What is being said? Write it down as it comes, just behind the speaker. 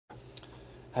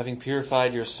having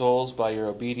purified your souls by your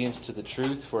obedience to the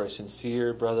truth for a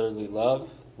sincere brotherly love,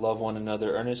 love one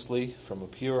another earnestly from a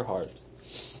pure heart.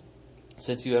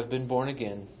 Since you have been born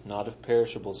again, not of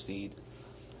perishable seed,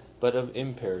 but of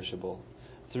imperishable,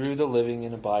 through the living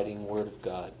and abiding Word of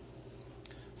God.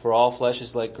 For all flesh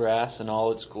is like grass, and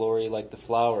all its glory like the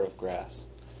flower of grass.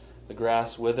 The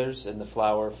grass withers and the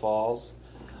flower falls,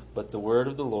 but the word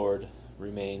of the Lord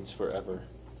remains forever.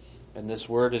 And this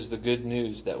word is the good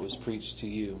news that was preached to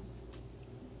you.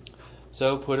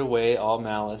 So put away all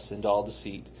malice and all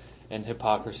deceit, and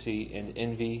hypocrisy and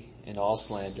envy and all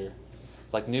slander.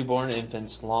 Like newborn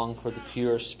infants, long for the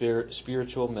pure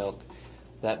spiritual milk,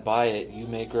 that by it you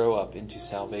may grow up into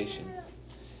salvation.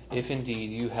 If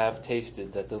indeed you have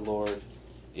tasted that the Lord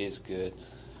is good.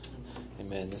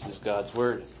 Amen. This is God's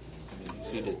word. You may be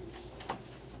seated.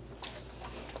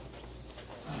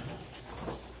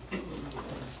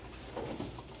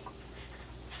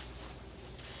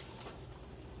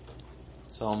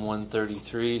 Psalm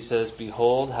 133 says,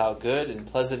 "Behold how good and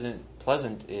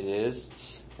pleasant it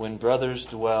is when brothers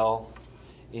dwell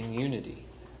in unity.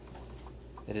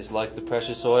 It is like the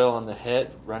precious oil on the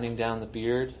head running down the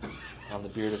beard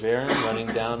of Aaron, running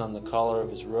down on the collar of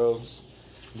his robes.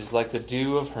 It is like the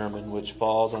dew of Hermon, which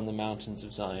falls on the mountains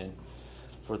of Zion.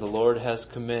 For the Lord has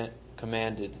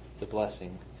commanded the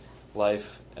blessing,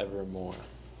 life evermore."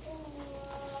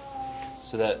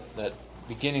 So that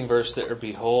beginning verse there,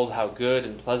 "Behold how good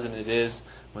and pleasant it is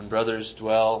when brothers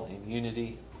dwell in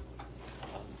unity."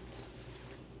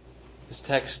 This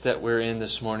text that we're in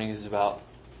this morning is about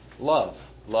love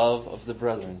of the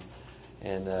brethren.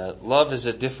 And love is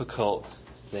a difficult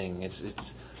thing.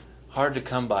 It's hard to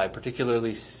come by,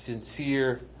 particularly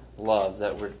sincere love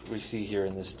that we see here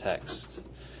in this text.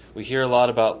 We hear a lot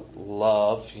about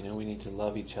love. We need to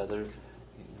love each other.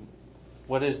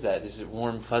 What is that? Is it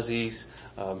warm fuzzies?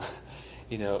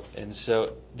 And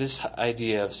so this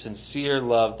idea of sincere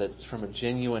love that's from a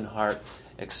genuine heart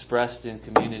expressed in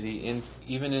community,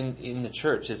 even in the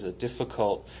church, is a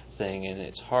difficult thing, and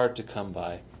it's hard to come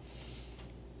by.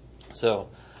 So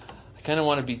I kind of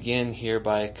want to begin here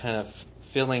by kind of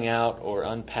filling out or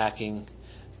unpacking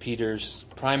Peter's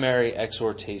primary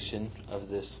exhortation of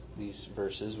these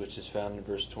verses, which is found in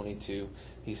verse 22.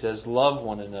 He says, "Love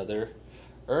one another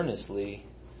earnestly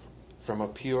from a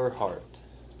pure heart."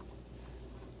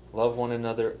 Love one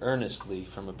another earnestly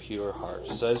from a pure heart.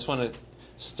 So I just want to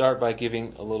start by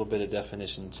giving a little bit of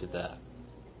definition to that.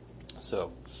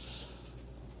 So,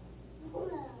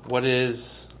 what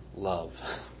is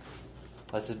love?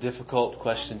 That's a difficult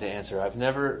question to answer. I've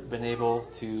never been able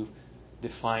to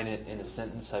define it in a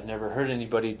sentence. I've never heard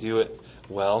anybody do it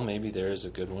well. Maybe there is a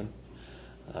good one.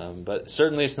 But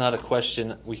certainly it's not a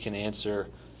question we can answer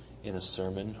in a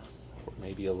sermon or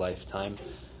maybe a lifetime.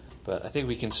 But I think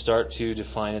we can start to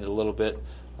define it a little bit.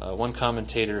 One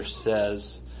commentator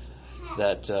says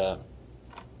that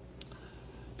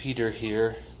Peter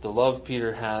here, the love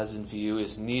Peter has in view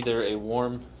is neither a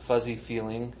warm, fuzzy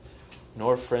feeling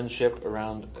nor friendship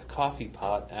around a coffee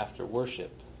pot after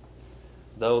worship,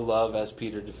 though love, as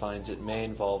Peter defines it, may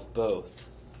involve both.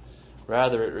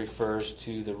 Rather, it refers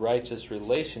to the righteous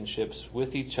relationships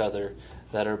with each other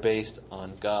that are based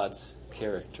on God's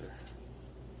character.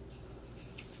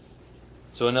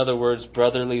 So in other words,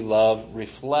 brotherly love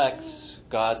reflects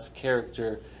God's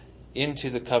character into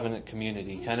the covenant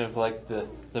community, kind of like the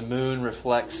moon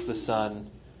reflects the sun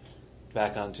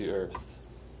back onto earth.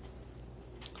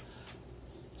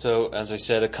 So, as I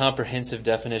said, a comprehensive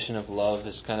definition of love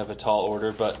is kind of a tall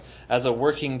order, but as a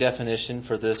working definition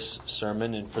for this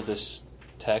sermon and for this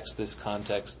text, this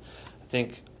context, I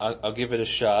think I'll give it a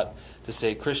shot to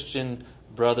say Christian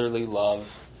brotherly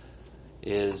love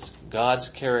is God's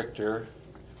character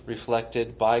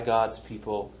reflected by God's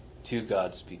people to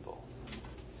God's people.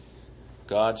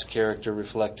 God's character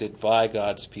reflected by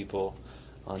God's people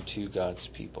onto God's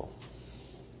people.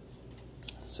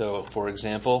 So, for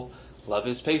example, love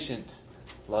is patient.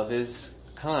 Love is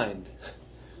kind.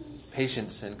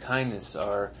 Patience and kindness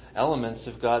are elements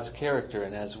of God's character,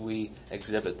 and as we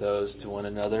exhibit those to one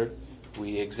another,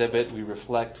 we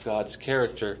reflect God's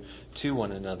character to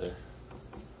one another.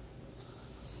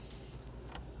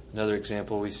 Another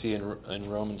example we see in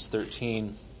Romans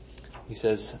 13, he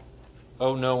says,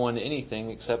 "Owe no one anything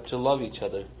except to love each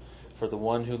other, for the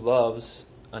one who loves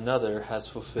another has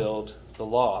fulfilled the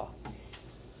law.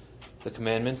 The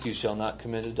commandments, you shall not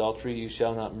commit adultery, you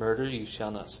shall not murder, you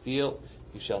shall not steal,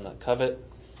 you shall not covet,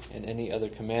 and any other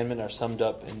commandment are summed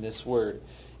up in this word,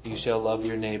 you shall love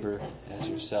your neighbor as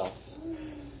yourself."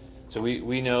 So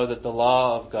we know that the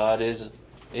law of God is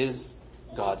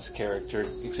God's character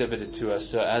exhibited to us.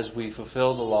 So as we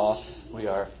fulfill the law, we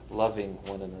are loving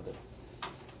one another.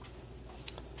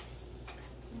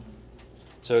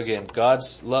 So again,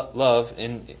 God's love,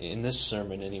 in this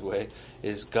sermon anyway,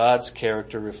 is God's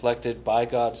character reflected by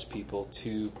God's people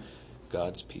to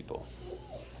God's people.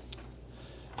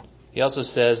 He also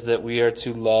says that we are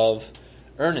to love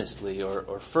earnestly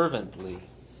or fervently.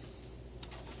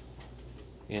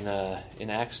 In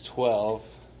Acts 12,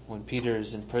 when Peter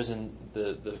is in prison,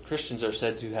 the Christians are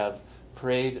said to have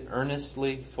prayed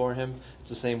earnestly for him. It's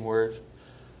the same word.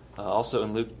 Also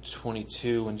in Luke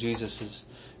 22, when Jesus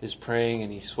is praying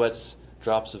and he sweats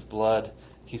drops of blood,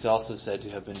 he's also said to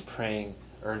have been praying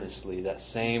earnestly. That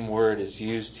same word is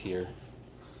used here.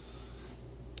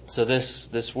 So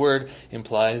this word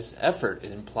implies effort.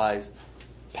 It implies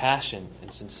passion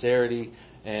and sincerity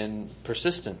and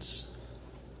persistence.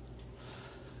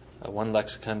 One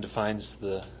lexicon defines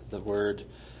the word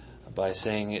by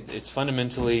saying it's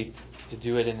fundamentally to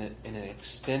do it in an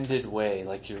extended way,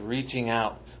 like you're reaching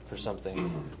out for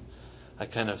something. I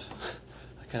kind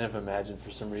of imagine for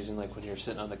some reason, like when you're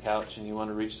sitting on the couch and you want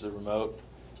to reach the remote,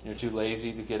 you're too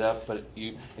lazy to get up, but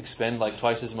you expend like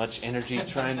twice as much energy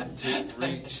trying to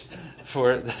reach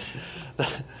for it.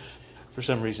 For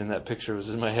some reason that picture was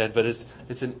in my head, but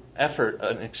it's an effort,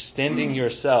 an extending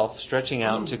yourself, stretching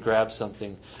out to grab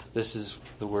something. This is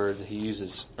the word that he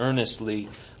uses. Earnestly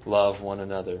love one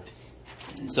another.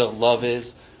 So love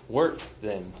is work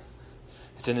then.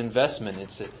 It's an investment.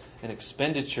 It's an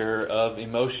expenditure of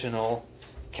emotional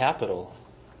capital.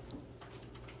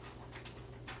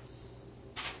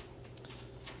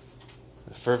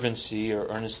 The fervency or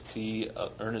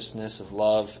earnestness of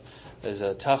love is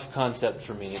a tough concept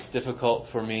for me. It's difficult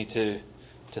for me to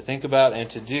think about and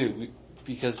to do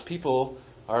because people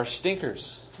are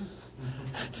stinkers.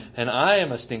 And I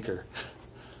am a stinker.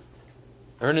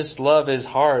 Earnest love is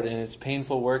hard and it's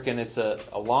painful work and it's a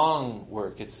long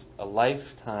work. It's a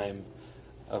lifetime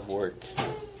of work.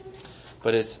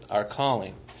 But it's our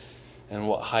calling. And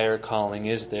what higher calling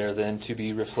is there than to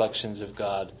be reflections of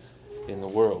God in the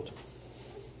world?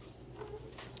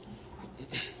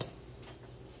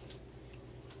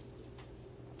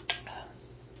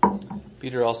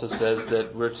 Peter also says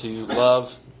that we're to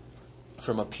love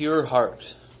from a pure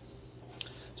heart.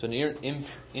 So an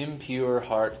impure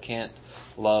heart can't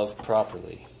love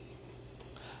properly.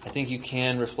 I think you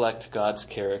can reflect God's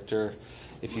character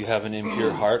if you have an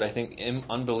impure heart. I think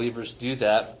unbelievers do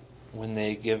that when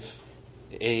they give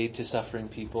aid to suffering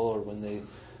people or when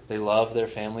they love their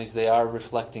families. They are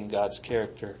reflecting God's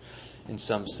character in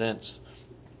some sense.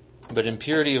 But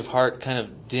impurity of heart kind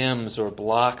of dims or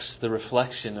blocks the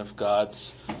reflection of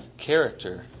God's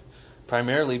character,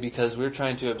 primarily because we're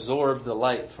trying to absorb the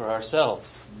light for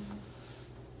ourselves.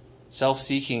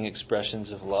 Self-seeking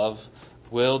expressions of love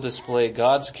will display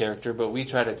God's character, but we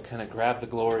try to kind of grab the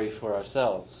glory for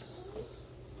ourselves.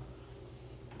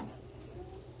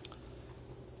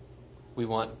 We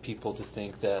want people to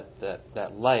think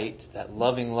that light, that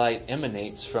loving light,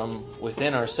 emanates from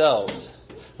within ourselves,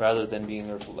 rather than being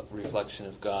a reflection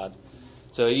of God.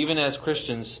 So even as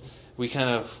Christians, we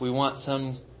want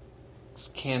some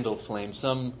candle flame,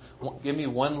 give me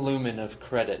one lumen of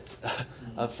credit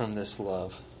from this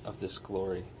love, of this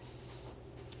glory.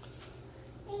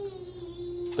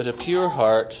 But a pure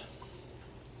heart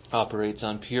operates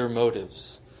on pure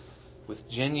motives, with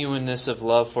genuineness of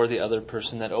love for the other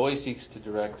person that always seeks to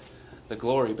direct the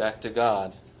glory back to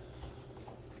God.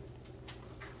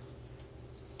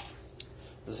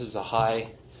 This is a high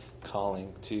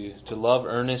calling to love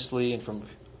earnestly and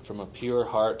from a pure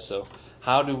heart. So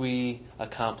how do we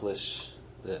accomplish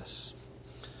this?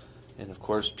 And of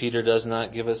course, Peter does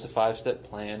not give us a 5-step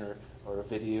plan or a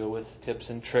video with tips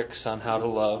and tricks on how to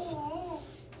love.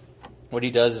 What he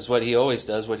does is what he always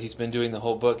does, what he's been doing the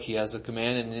whole book. He has a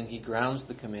command and then he grounds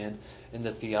the command in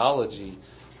the theology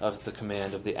of the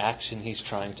command, of the action he's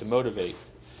trying to motivate.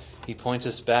 He points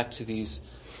us back to these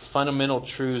fundamental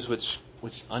truths which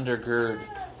undergird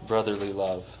brotherly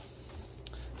love.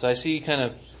 So I see kind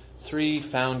of 3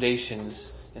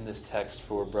 foundations in this text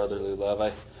for brotherly love.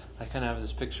 I kind of have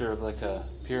this picture of like a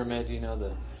pyramid,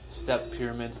 the step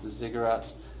pyramids, the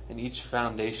ziggurats, and each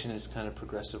foundation is kind of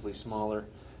progressively smaller.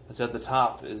 And so at the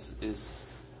top is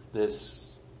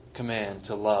this command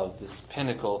to love, this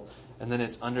pinnacle, and then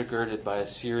it's undergirded by a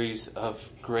series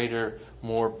of greater,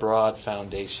 more broad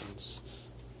foundations.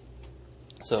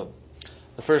 So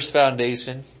the first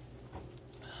foundation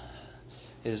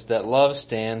is that love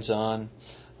stands on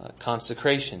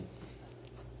consecration.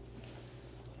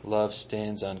 Love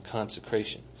stands on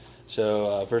consecration.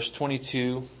 So verse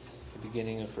 22, the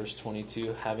beginning of verse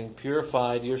 22, having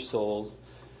purified your souls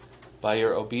by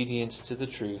your obedience to the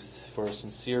truth for a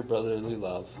sincere brotherly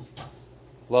love.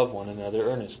 Love one another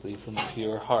earnestly from a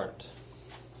pure heart.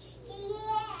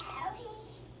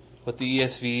 What the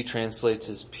ESV translates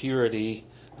as purity,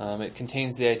 it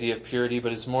contains the idea of purity,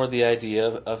 but it's more the idea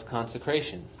of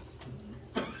consecration.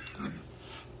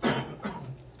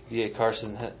 D.A.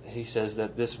 Carson, he says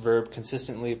that this verb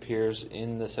consistently appears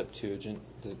in the Septuagint,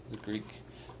 the Greek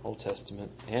Old Testament,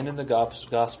 and in the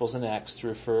Gospels and Acts to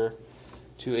refer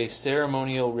to a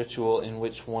ceremonial ritual in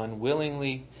which one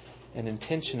willingly and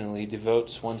intentionally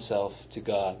devotes oneself to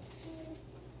God.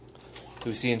 So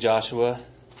we see in Joshua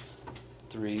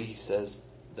 3, he says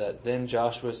that then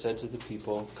Joshua said to the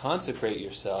people, "Consecrate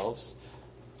yourselves,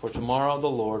 for tomorrow the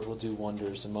Lord will do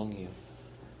wonders among you."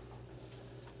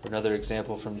 Another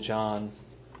example from John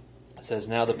says,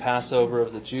 "Now the Passover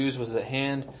of the Jews was at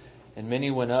hand, and many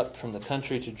went up from the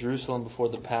country to Jerusalem before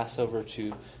the Passover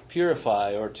to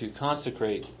purify or to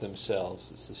consecrate themselves."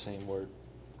 It's the same word.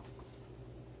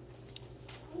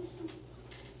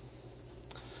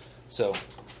 So,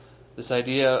 this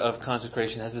idea of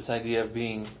consecration has this idea of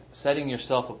setting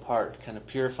yourself apart, kind of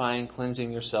purifying,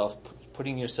 cleansing yourself,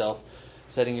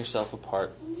 setting yourself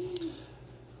apart.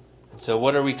 And so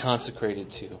what are we consecrated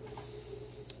to?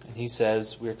 And he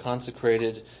says we're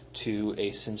consecrated to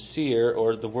a sincere,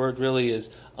 or the word really is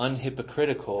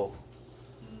unhypocritical,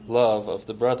 love of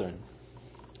the brethren.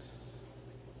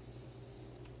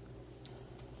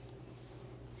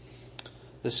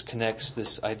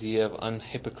 This idea of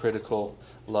unhypocritical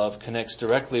love connects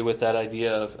directly with that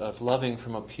idea of loving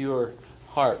from a pure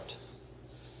heart.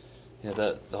 You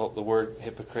know, the word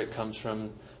hypocrite comes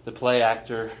from the play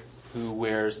actor who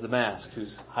wears the mask,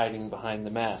 who's hiding behind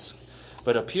the mask.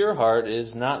 But a pure heart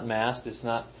is not masked, it's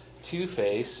not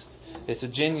two-faced, it's a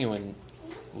genuine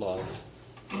love.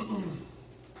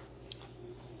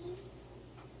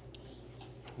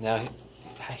 Now,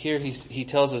 here he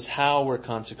tells us how we're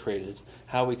consecrated,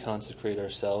 how we consecrate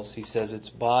ourselves. He says it's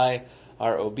by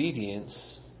our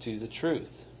obedience to the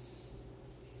truth.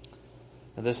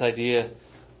 And this idea,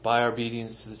 by our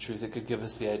obedience to the truth, it could give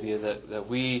us the idea that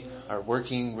we are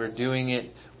working, we're doing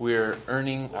it, we're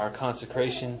earning our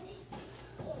consecration.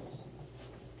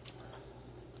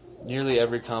 Nearly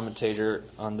every commentator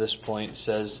on this point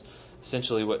says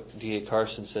essentially what D.A.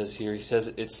 Carson says here. He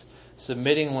says it's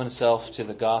submitting oneself to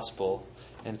the gospel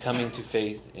and coming to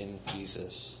faith in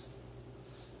Jesus.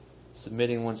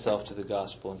 Submitting oneself to the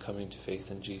gospel and coming to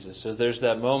faith in Jesus. So there's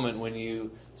that moment when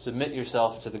you submit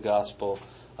yourself to the gospel.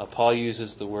 Paul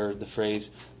uses the phrase,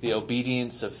 the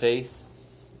obedience of faith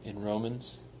in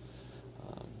Romans.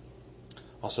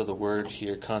 Also the word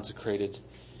here, consecrated,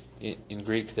 in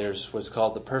Greek there's what's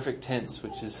called the perfect tense,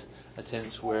 which is a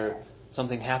tense where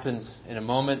something happens in a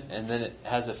moment and then it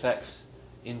has effects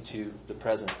into the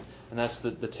present. And that's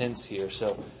the tense here.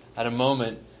 So at a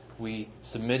moment we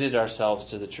submitted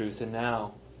ourselves to the truth, and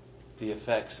now the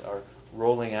effects are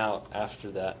rolling out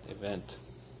after that event.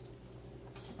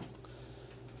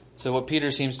 So what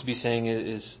Peter seems to be saying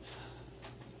is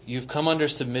you've come under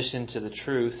submission to the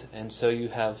truth, and so you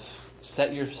have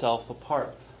set yourself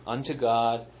apart unto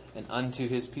God and unto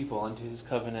His people, unto His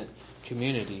covenant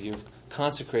community. You've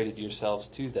consecrated yourselves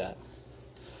to that.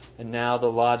 And now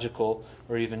the logical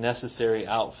or even necessary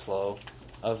outflow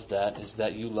of that is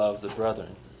that you love the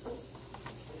brethren.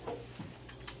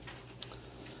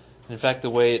 In fact, the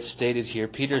way it's stated here,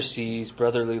 Peter sees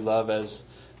brotherly love as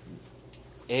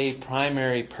a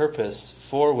primary purpose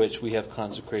for which we have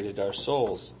consecrated our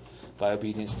souls by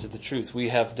obedience to the truth. We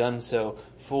have done so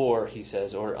for, he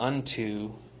says, or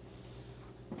unto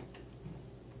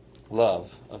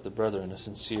love of the brethren, a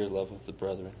sincere love of the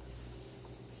brethren.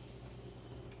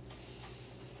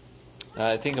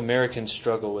 I think Americans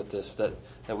struggle with this, that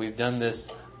we've done this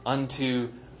unto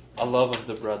a love of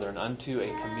the brethren, unto a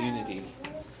community.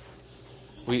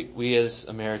 We as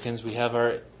Americans, we have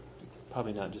our,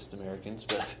 probably not just Americans,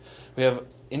 but we have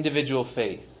individual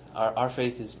faith. Our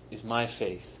faith is my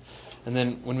faith. And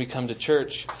then when we come to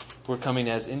church, we're coming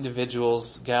as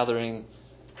individuals gathering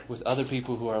with other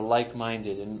people who are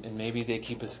like-minded, and maybe they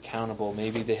keep us accountable,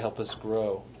 maybe they help us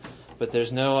grow. But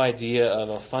there's no idea of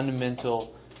a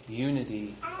fundamental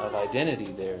unity of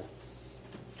identity there.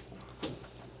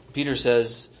 Peter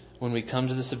says when we come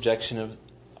to the subjection of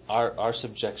our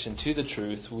subjection to the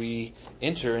truth, we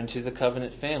enter into the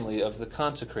covenant family of the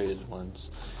consecrated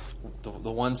ones,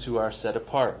 the ones who are set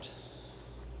apart.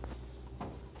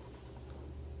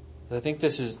 I think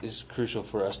this is crucial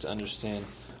for us to understand.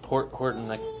 Horton,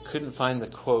 I couldn't find the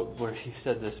quote where he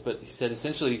said this, but he said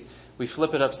essentially we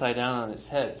flip it upside down on its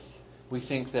head. We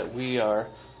think that we are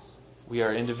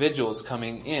individuals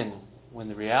coming in when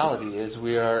the reality is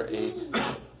we are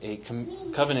a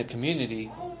covenant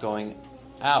community going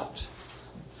out.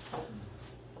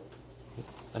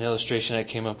 An illustration I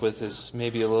came up with is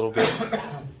maybe a little bit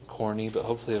corny, but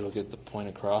hopefully it'll get the point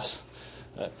across.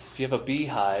 If you have a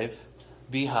beehive,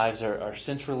 beehives are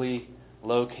centrally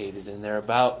located and they're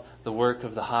about the work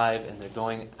of the hive and they're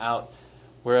going out.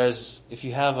 Whereas if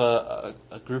you have a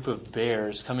group of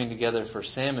bears coming together for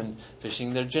salmon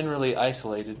fishing, they're generally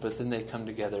isolated, but then they come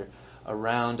together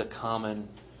around a common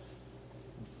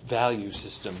value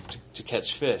system to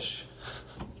catch fish.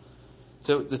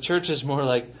 So the church is more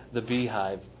like the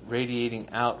beehive, radiating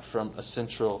out from a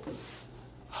central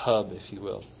hub, if you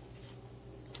will.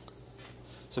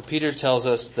 So Peter tells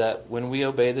us that when we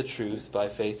obey the truth by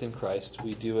faith in Christ,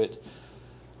 we do it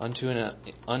unto an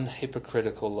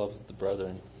unhypocritical love of the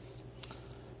brethren.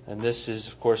 And this is,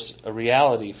 of course, a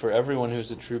reality for everyone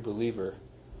who's a true believer.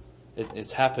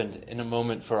 It's happened in a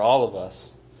moment for all of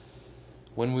us.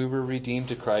 When we were redeemed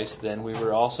to Christ, then we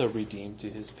were also redeemed to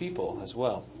his people as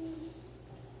well.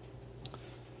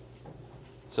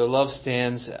 So love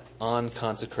stands on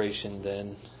consecration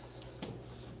then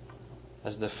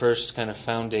as the first kind of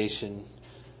foundation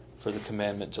for the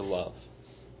commandment to love.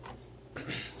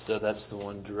 So that's the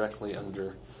one directly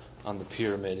under on the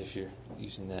pyramid if you're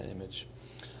using that image.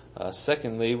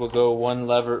 Secondly, we'll go one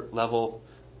level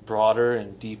broader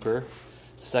and deeper.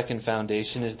 The second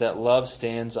foundation is that love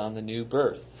stands on the new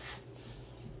birth.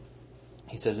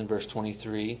 He says in verse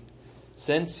 23,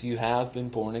 since you have been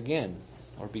born again,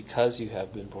 or because you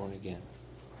have been born again.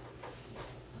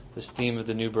 This theme of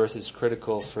the new birth is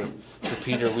critical for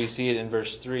Peter. We see it in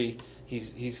verse 3.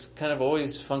 He's kind of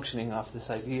always functioning off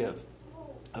this idea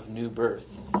of new birth.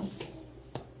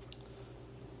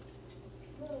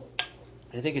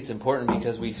 I think it's important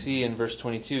because we see in verse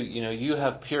 22, you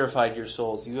have purified your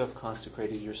souls, you have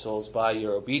consecrated your souls by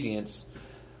your obedience.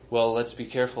 Well, let's be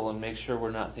careful and make sure we're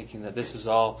not thinking that this is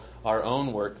all our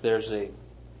own work. There's a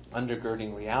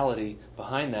undergirding reality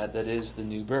behind that is the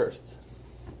new birth.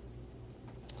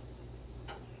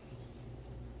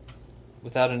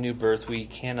 Without a new birth, we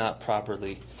cannot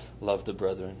properly love the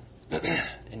brethren.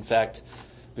 In fact,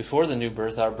 before the new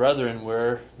birth, our brethren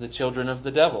were the children of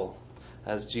the devil,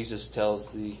 as Jesus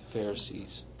tells the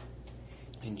Pharisees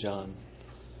in John.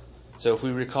 So if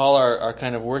we recall our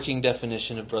kind of working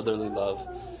definition of brotherly love,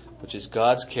 which is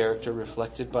God's character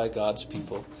reflected by God's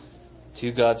people,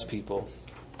 to God's people,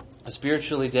 a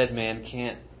spiritually dead man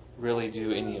can't really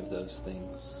do any of those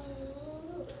things.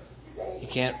 He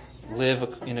can't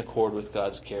live in accord with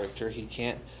God's character. He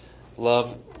can't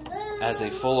love as a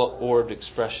full-orbed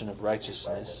expression of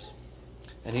righteousness.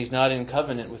 And he's not in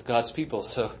covenant with God's people,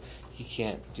 so he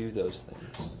can't do those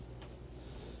things.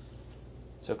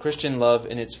 So Christian love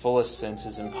in its fullest sense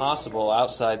is impossible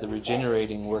outside the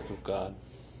regenerating work of God.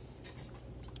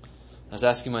 I was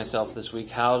asking myself this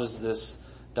week, how does this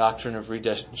doctrine of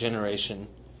regeneration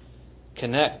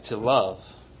connect to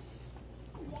love?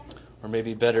 Or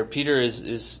maybe better, Peter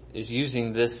is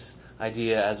using this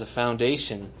idea as a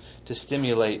foundation to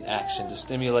stimulate action, to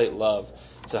stimulate love.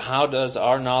 So how does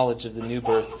our knowledge of the new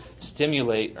birth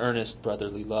stimulate earnest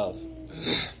brotherly love?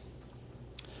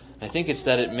 I think it's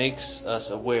that it makes us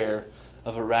aware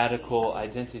of a radical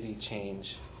identity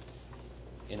change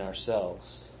in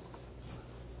ourselves.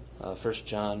 1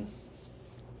 John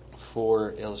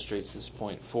 4 illustrates this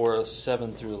point.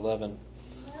 4:7 through 11.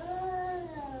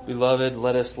 Beloved,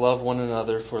 let us love one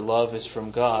another, for love is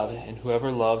from God, and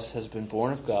whoever loves has been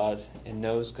born of God and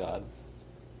knows God.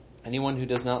 Anyone who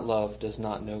does not love does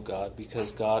not know God,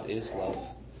 because God is love.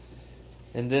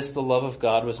 In this the love of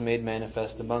God was made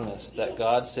manifest among us, that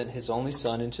God sent his only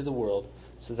Son into the world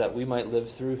so that we might live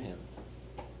through him.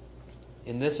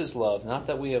 In this is love, not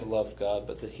that we have loved God,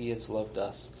 but that he has loved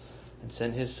us, and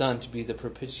sent his Son to be the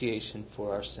propitiation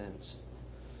for our sins.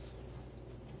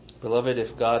 Beloved,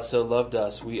 if God so loved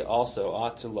us, we also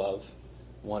ought to love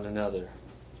one another.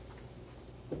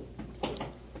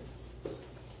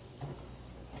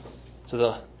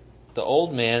 So the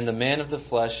old man, the man of the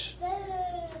flesh,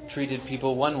 treated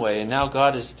people one way, and now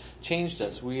God has changed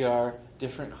us. We are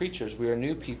different creatures. We are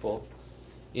new people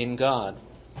in God.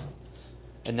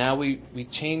 And now we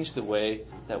change the way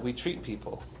that we treat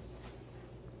people.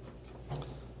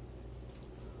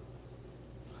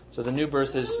 So the new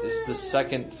birth is the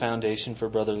second foundation for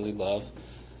brotherly love,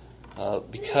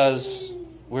 because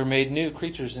we're made new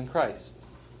creatures in Christ.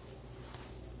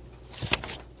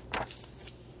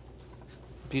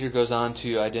 Peter goes on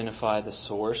to identify the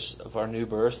source of our new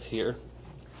birth here.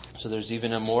 So there's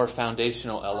even a more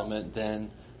foundational element than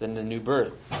the new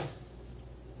birth.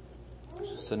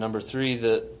 So number 3,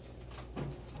 the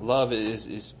love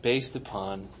is based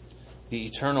upon the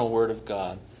eternal Word of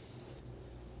God.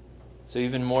 So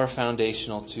even more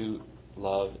foundational to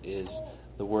love is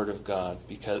the Word of God,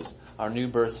 because our new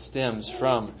birth stems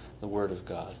from the Word of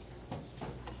God.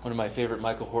 One of my favorite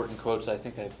Michael Horton quotes, I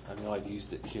think I know I've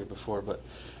used it here before, but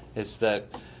it's that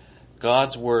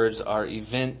God's words are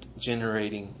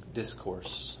event-generating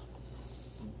discourse.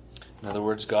 In other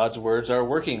words, God's words are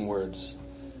working words.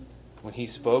 When He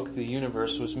spoke, the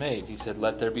universe was made. He said,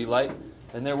 "Let there be light,"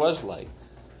 and there was light.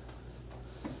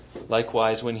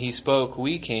 Likewise, when He spoke,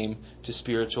 we came to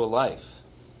spiritual life.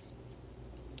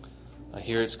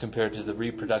 Here it's compared to the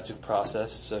reproductive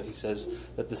process. So He says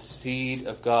that the seed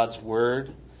of God's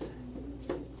Word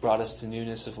brought us to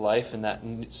newness of life, and that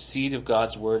seed of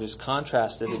God's Word is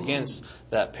contrasted against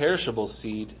that perishable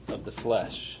seed of the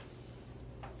flesh.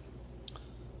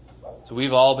 So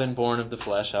we've all been born of the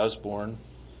flesh. I was born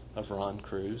of Ron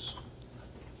Cruz.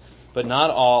 But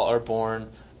not all are born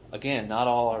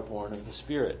of the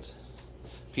Spirit.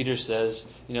 Peter says,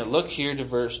 look here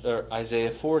to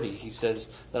Isaiah 40. He says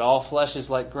that all flesh is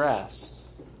like grass.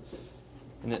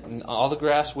 And all the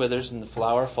grass withers and the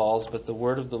flower falls, but the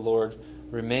word of the Lord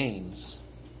remains.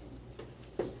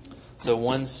 So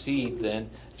one seed then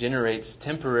generates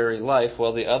temporary life,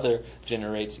 while the other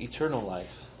generates eternal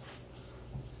life.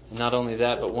 And not only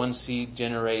that, but one seed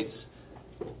generates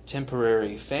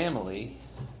temporary family,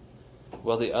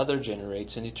 while the other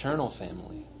generates an eternal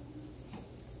family.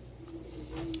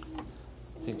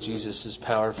 I think Jesus is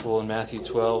powerful in Matthew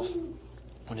 12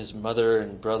 when His mother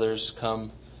and brothers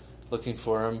come looking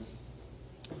for Him.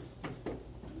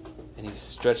 And He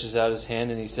stretches out His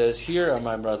hand and He says, "Here are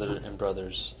my mother and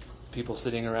brothers." People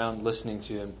sitting around listening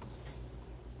to Him.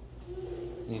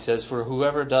 And He says, "For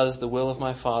whoever does the will of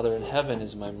my Father in heaven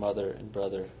is my mother and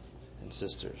brother and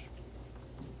sisters."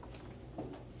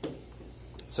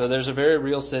 So there's a very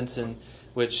real sense in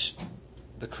which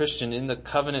the Christian in the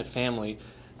covenant family,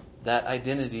 that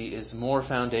identity is more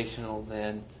foundational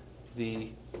than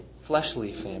the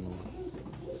fleshly family.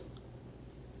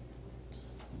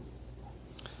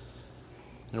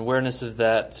 An awareness of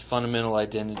that fundamental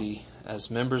identity as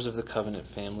members of the covenant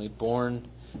family, born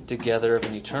together of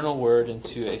an eternal word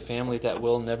into a family that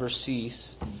will never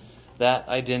cease, that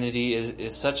identity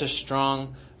is such a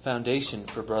strong foundation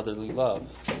for brotherly love.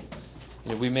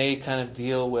 We may kind of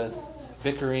deal with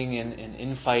bickering and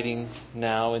infighting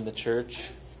now in the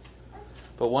church,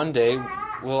 but one day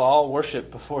we'll all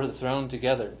worship before the throne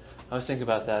together. I was thinking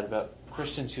about that, about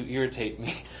Christians who irritate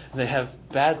me. They have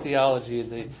bad theology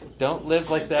and they don't live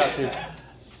like that,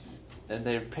 and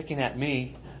they're picking at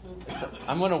me.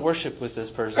 I'm going to worship with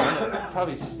this person. I'm going to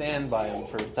probably stand by him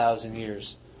for 1,000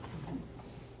 years.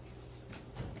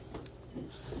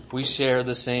 We share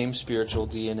the same spiritual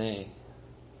DNA,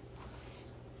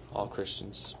 all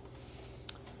Christians.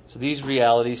 So these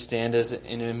realities stand as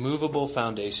an immovable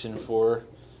foundation for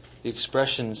the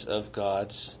expressions of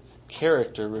God's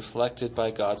character reflected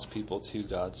by God's people to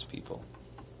God's people.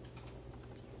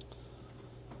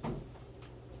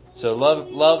 So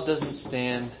love doesn't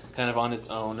stand kind of on its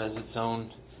own as its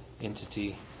own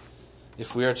entity.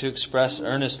 If we are to express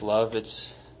earnest love,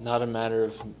 it's not a matter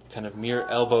of kind of mere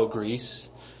elbow grease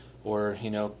or,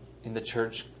 in the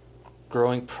church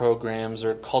growing programs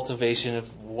or cultivation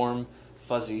of warm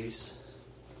fuzzies.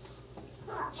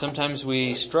 Sometimes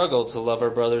we struggle to love our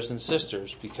brothers and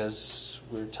sisters because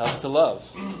we're tough to love.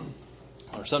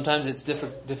 Or sometimes it's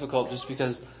difficult just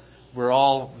because we're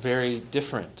all very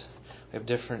different. We have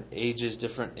different ages,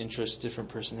 different interests, different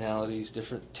personalities,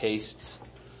 different tastes.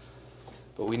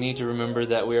 But we need to remember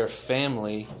that we are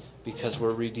family because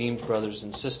we're redeemed brothers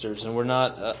and sisters, and we're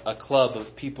not a club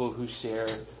of people who share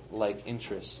like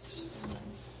interests.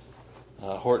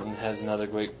 Horton has another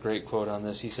great quote on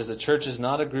this. He says, "The church is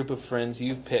not a group of friends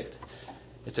you've picked.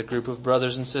 It's a group of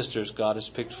brothers and sisters God has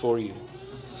picked for you."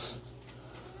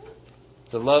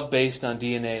 The love based on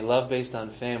DNA, love based on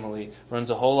family, runs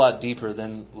a whole lot deeper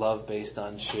than love based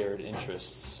on shared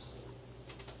interests.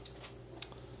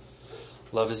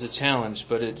 Love is a challenge,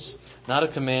 but it's not a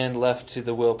command left to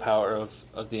the willpower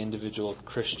of the individual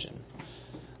Christian.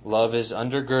 Love is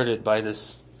undergirded by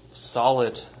this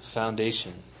solid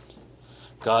foundation.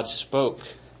 God spoke.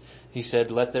 He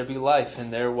said, "Let there be life,"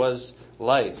 and there was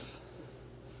life.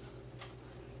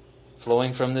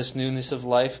 Flowing from this newness of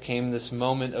life came this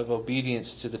moment of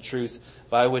obedience to the truth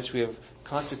by which we have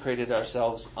consecrated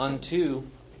ourselves unto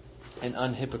an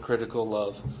unhypocritical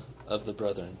love of the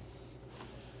brethren.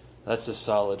 That's a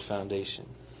solid foundation.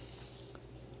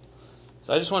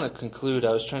 So I just want to conclude.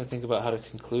 I was trying to think about how to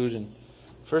conclude in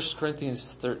 1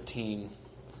 Corinthians 13.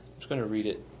 I'm just going to read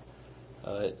it.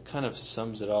 It kind of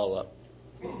sums it all up.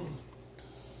 It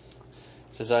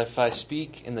says, if I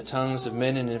speak in the tongues of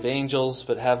men and of angels,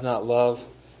 but have not love,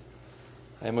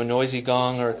 I am a noisy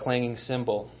gong or a clanging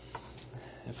cymbal.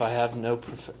 If I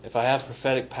have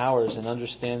prophetic powers and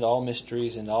understand all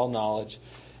mysteries and all knowledge,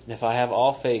 and if I have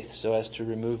all faith so as to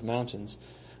remove mountains,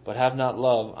 but have not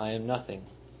love, I am nothing.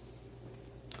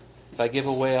 If I give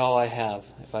away all I have,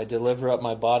 if I deliver up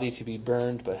my body to be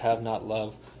burned, but have not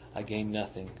love, I gain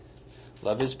nothing.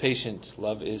 Love is patient,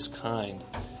 love is kind.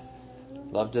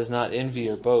 Love does not envy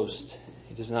or boast.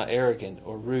 It is not arrogant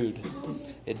or rude.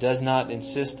 It does not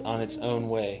insist on its own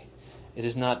way. It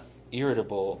is not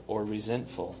irritable or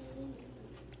resentful.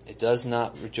 It does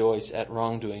not rejoice at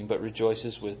wrongdoing, but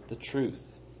rejoices with the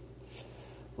truth.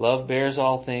 Love bears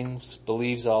all things,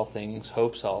 believes all things,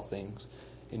 hopes all things,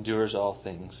 endures all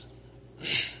things.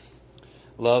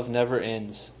 Love never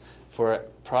ends. For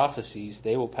prophecies,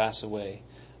 they will pass away.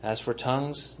 As for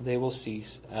tongues, they will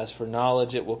cease. As for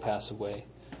knowledge, it will pass away.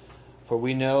 For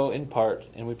we know in part,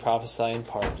 and we prophesy in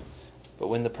part. But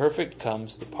when the perfect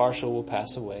comes, the partial will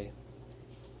pass away.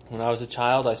 When I was a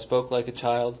child, I spoke like a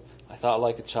child. I thought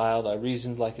like a child. I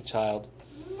reasoned like a child.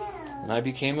 When I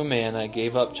became a man, I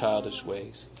gave up childish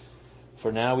ways.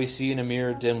 For now we see in a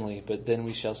mirror dimly, but then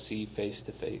we shall see face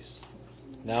to face.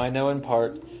 Now I know in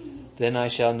part, then I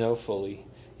shall know fully,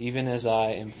 even as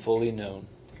I am fully known.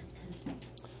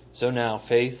 So now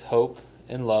faith, hope,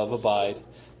 and love abide,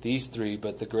 these three,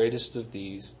 but the greatest of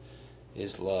these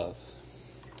is love.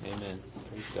 Amen.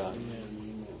 Praise God.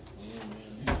 Amen. Amen.